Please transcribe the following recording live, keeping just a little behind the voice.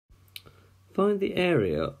Find the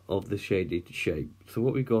area of the shaded shape. So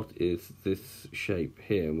what we got is this shape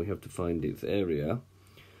here, and we have to find its area.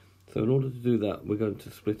 So in order to do that, we're going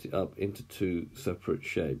to split it up into two separate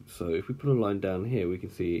shapes. So if we put a line down here, we can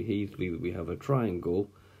see easily that we have a triangle,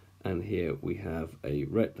 and here we have a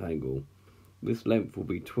rectangle. This length will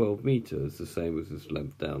be 12 meters, the same as this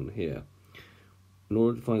length down here. In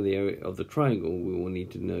order to find the area of the triangle, we will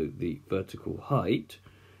need to know the vertical height,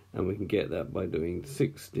 and we can get that by doing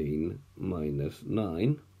 16 minus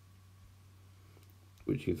 9,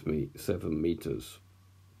 which gives me 7 meters.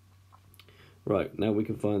 Right, now we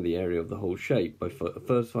can find the area of the whole shape by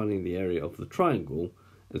first finding the area of the triangle,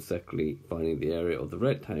 and secondly finding the area of the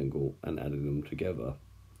rectangle and adding them together.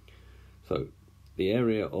 So the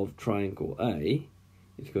area of triangle A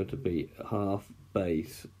is going to be half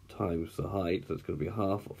base times the height, so it's going to be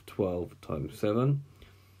half of 12 times 7.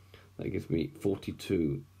 That gives me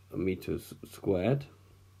 42 meters squared.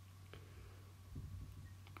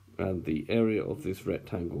 And the area of this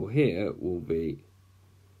rectangle here will be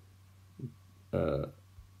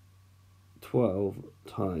 12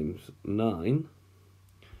 times 9,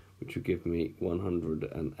 which will give me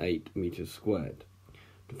 108 meters squared.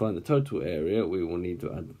 To find the total area, we will need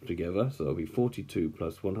to add them together, so it'll be 42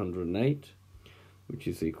 plus 108, which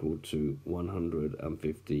is equal to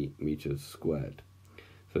 150 meters squared.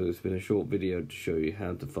 So it's been a short video to show you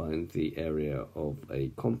how to find the area of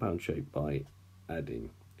a compound shape by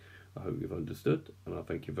adding. I hope you've understood, and I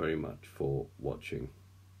thank you very much for watching.